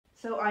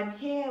So I'm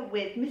here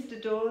with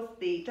Mr. Dawes,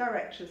 the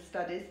Director of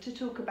Studies, to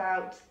talk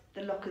about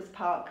the Lockers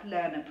Park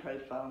Learner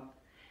Profile.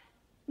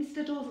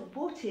 Mr. Dawes,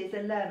 what is a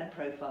learner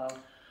profile?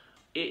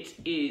 It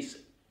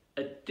is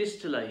a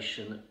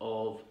distillation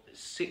of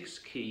 6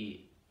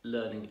 key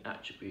learning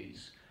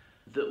attributes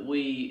that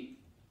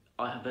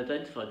I have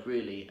identified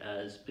really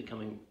as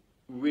becoming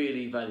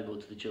really valuable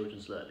to the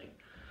children's learning.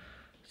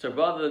 So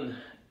rather than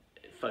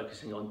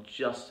focusing on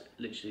just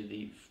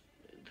literally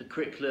the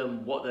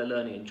curriculum, what they're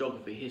learning in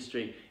geography,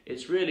 history,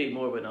 it's really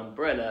more of an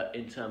umbrella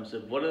in terms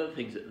of what are the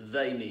things that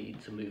they need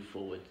to move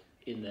forward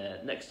in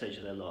their next stage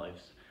of their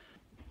lives.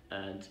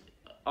 And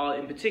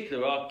in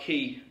particular, our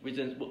key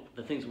reasons,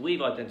 the things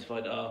we've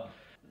identified are,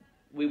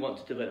 we want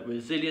to develop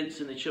resilience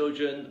in the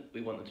children,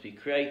 we want them to be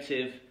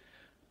creative,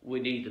 we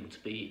need them to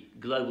be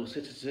global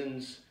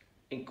citizens,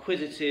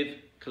 inquisitive,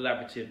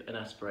 collaborative and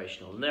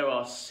aspirational. And there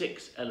are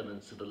 6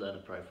 elements of the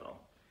learner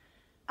profile.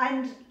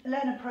 And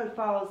learner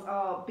profiles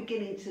are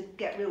beginning to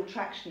get real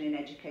traction in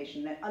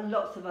education. There are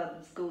lots of other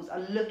schools are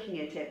looking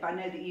at it, but I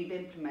know that you've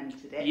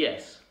implemented it.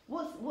 Yes.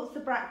 What's the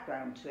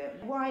background to it?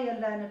 Why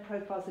are learner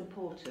profiles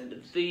important?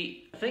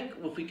 I think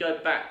if we go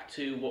back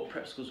to what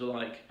prep schools were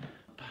like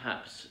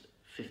perhaps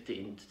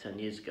 15 to 10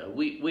 years ago,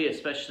 we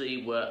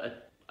especially were,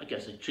 a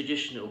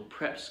traditional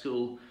prep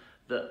school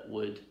that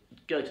would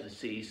go to the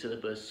CE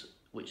syllabus,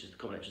 which is the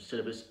Common Entrance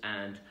syllabus,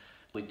 and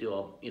we do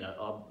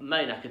our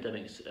main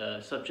academic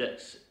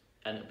subjects,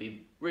 and it'd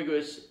be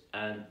rigorous,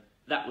 and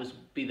that would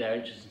be their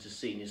entrance into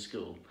senior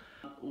school.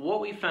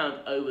 What we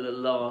found over the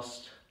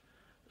last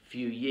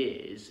few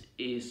years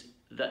is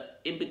that,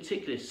 in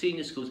particular,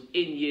 senior schools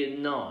in year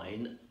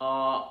 9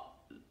 are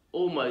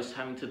almost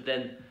having to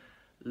then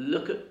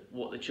look at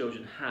what the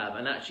children have,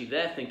 and actually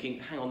they're thinking,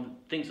 hang on,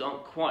 things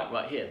aren't quite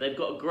right here. They've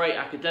got a great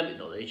academic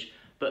knowledge,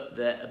 but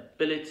their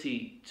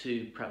ability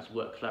to perhaps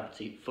work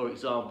collaboratively, for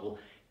example,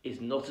 is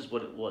not as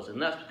what it was,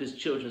 and that's because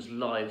children's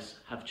lives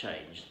have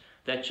changed.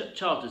 Their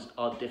childhoods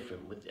are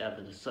different with the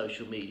advent of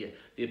social media,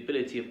 the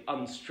ability of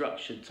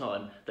unstructured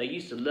time. They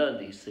used to learn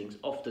these things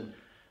often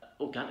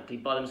organically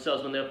by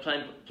themselves when they were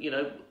playing,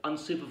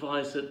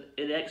 unsupervised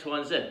in X, Y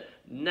and Z.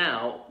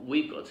 Now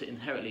we've got to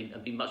inherently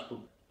and be much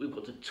more, we've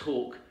got to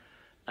talk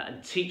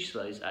and teach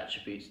those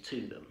attributes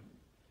to them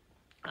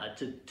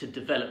to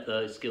develop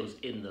those skills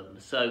in them.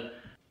 So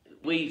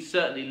we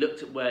certainly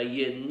looked at where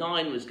year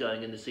 9 was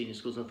going in the senior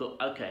schools and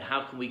thought, okay,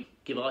 how can we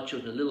give our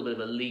children a little bit of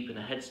a leap and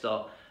a head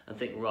start and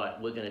think, right,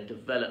 we're going to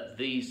develop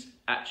these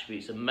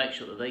attributes and make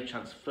sure that they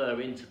transfer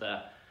into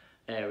that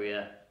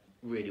area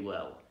really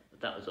well.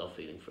 That was our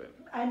feeling for it.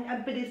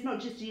 But it's not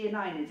just year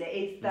 9, is it?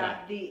 It's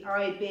that the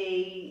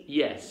IB,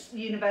 yes,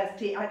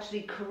 university,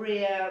 actually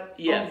career.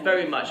 Yeah,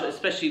 very much,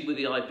 especially with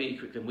the IB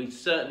curriculum. We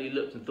certainly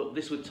looked and thought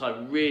this would tie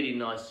really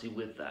nicely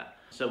with that.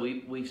 So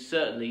we've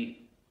certainly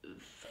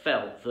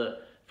felt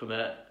that from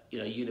a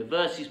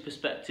university's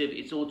perspective,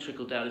 it's all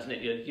trickled down, isn't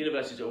it?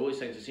 Universities are always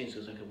saying to senior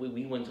schools, okay,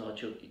 we want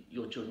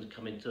your children to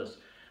come into us,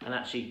 and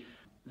actually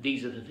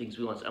these are the things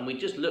we want. And we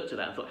just looked at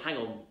that and thought, hang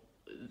on,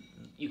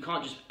 you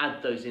can't just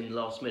add those in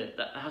last minute.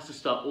 That has to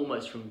start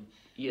almost from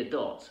year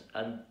dot,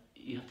 and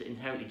you have to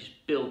inherently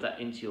just build that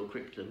into your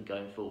curriculum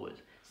going forward.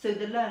 So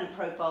the learner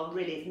profile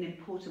really is an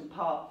important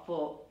part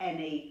for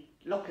any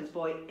Lockers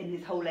boy in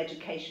his whole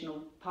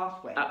educational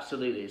pathway.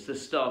 Absolutely, it's the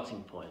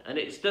starting point, and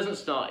it doesn't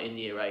start in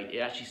year 8. It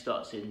actually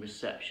starts in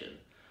reception,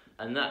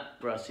 and that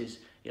for us is,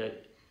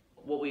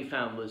 what we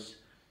found was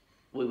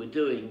we were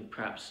doing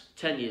perhaps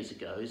 10 years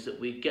ago is that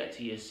we'd get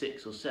to year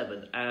 6 or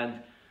 7 and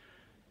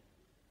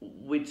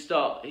we'd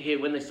start here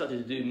when they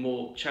started to do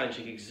more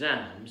challenging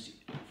exams,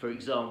 for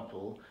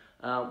example.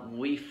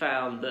 We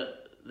found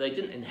that they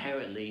didn't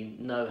inherently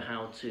know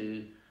how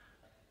to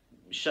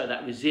show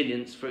that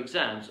resilience for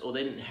exams, or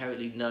they didn't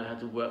inherently know how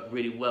to work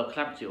really well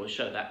collaboratively or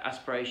show that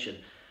aspiration.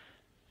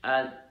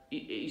 And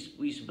we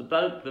used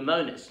to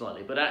bemoan it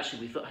slightly, but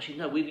actually we thought,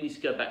 no, we need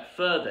to go back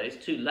further.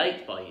 It's too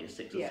late by year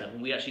 6 or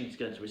 7. We actually need to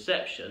go into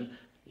reception,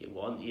 year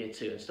 1, year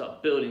 2, and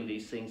start building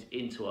these things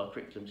into our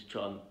curriculum to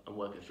try and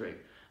work it through.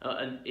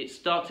 And it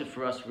started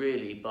for us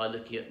really by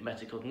looking at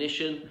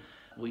metacognition.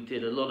 We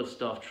did a lot of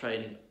staff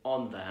training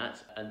on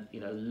that, and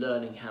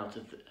learning how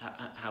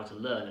to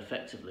learn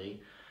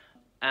effectively.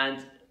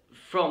 And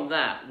from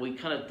that, we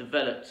kind of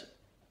developed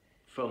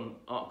from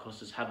Art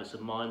Costa's Habits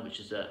of Mind, which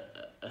is a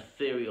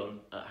theory on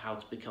how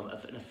to become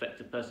an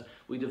effective person.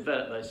 We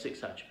developed those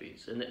 6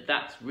 attributes, and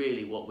that's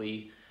really where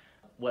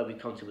we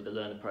come to with the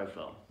learner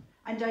profile.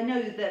 And I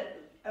know that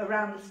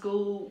around the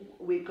school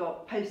we've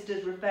got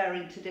posters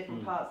referring to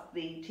different parts.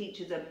 The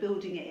teachers are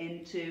building it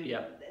into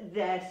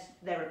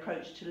their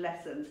approach to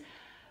lessons.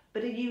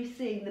 But are you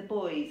seeing the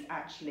boys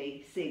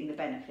actually seeing the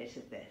benefit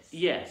of this?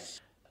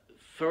 Yes.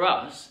 For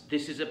us,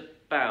 this is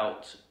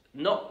about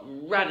not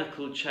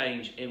radical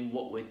change in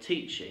what we're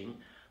teaching,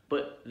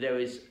 but there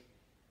is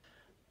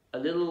a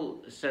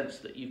little sense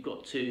that you've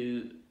got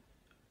to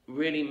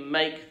really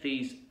make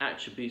these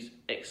attributes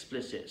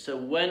explicit. So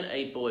when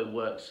a boy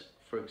works,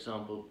 for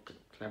example,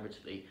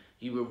 collaboratively,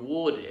 you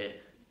reward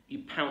it, you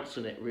pounce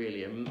on it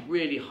really and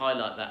really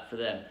highlight that for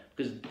them,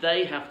 because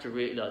they have to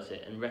realise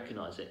it and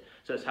recognise it.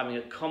 So it's having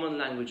a common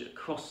language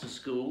across the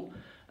school,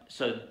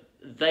 so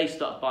they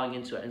start buying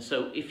into it. And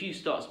so if you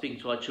start speaking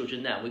to our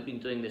children now, we've been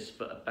doing this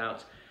for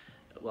about,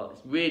 well,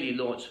 it's really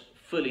launched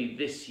fully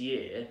this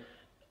year,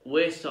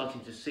 we're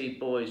starting to see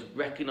boys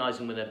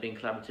recognising when they're being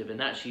collaborative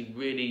and actually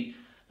really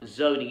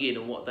zoning in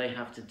on what they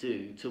have to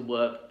do to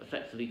work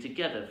effectively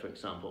together, for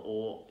example.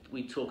 Or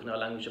we talk in our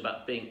language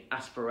about being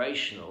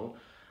aspirational.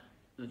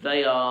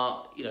 They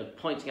are,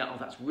 pointing out, oh,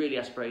 that's really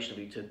aspirational of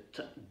you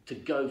to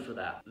go for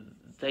that.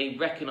 They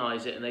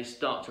recognise it and they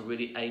start to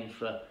really aim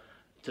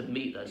to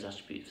meet those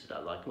attributes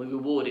that like. We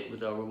reward it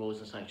with our rewards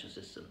and sanction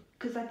system.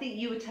 Because I think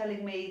you were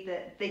telling me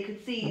that they could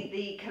see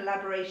the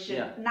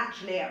collaboration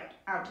naturally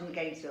out in the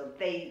games field.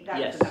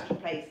 That's a natural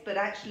place, but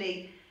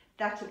actually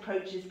that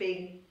approach is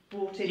being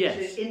brought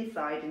into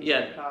inside into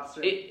the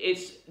classroom.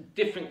 It's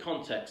different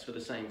contexts for the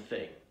same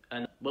thing.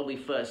 And when we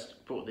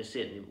first brought this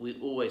in, we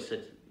always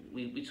said,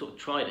 we sort of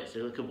tried it. So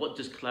look at what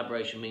does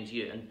collaboration mean to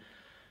you? And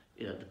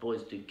the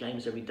boys do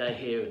games every day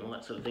here and all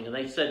that sort of thing. And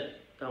they said,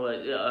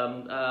 working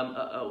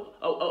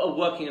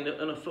in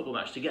a football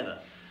match together.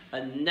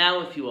 And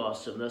now if you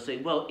ask them, they'll say,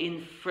 well,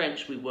 in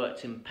French we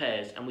worked in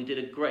pairs and we did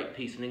a great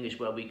piece in English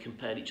where we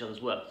compared each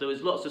other's work. So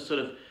there's lots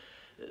of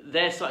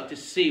they're starting to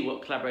see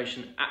what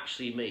collaboration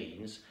actually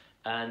means,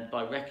 and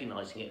by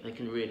recognising it, they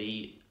can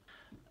really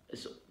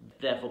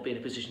therefore be in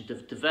a position to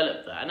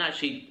develop that. And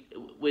actually,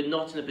 we're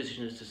not in a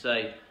position to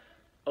say,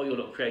 oh, you're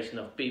not creative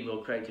enough, be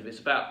more creative. It's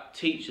about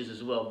teachers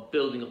as well,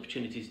 building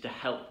opportunities to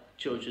help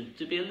children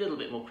to be a little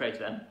bit more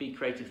creative and be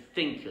creative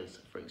thinkers,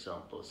 for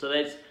example. So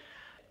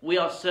we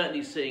are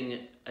certainly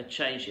seeing a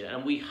change here,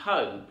 and we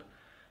hope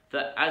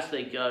that as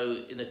they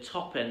go in the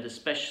top end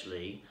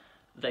especially,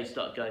 they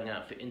start going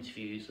out for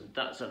interviews and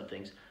that sort of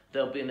things,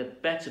 they'll be in a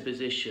better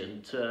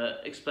position to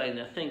explain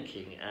their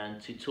thinking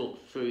and to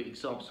talk through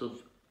examples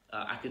of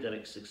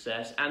academic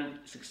success and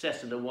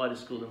success in the wider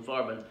school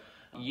environment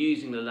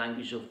using the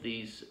language of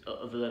the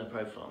learner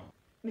profile.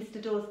 Mr.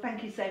 Dawes,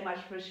 thank you so much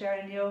for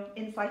sharing your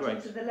insight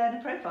into the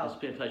learner profile. It's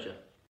been a pleasure.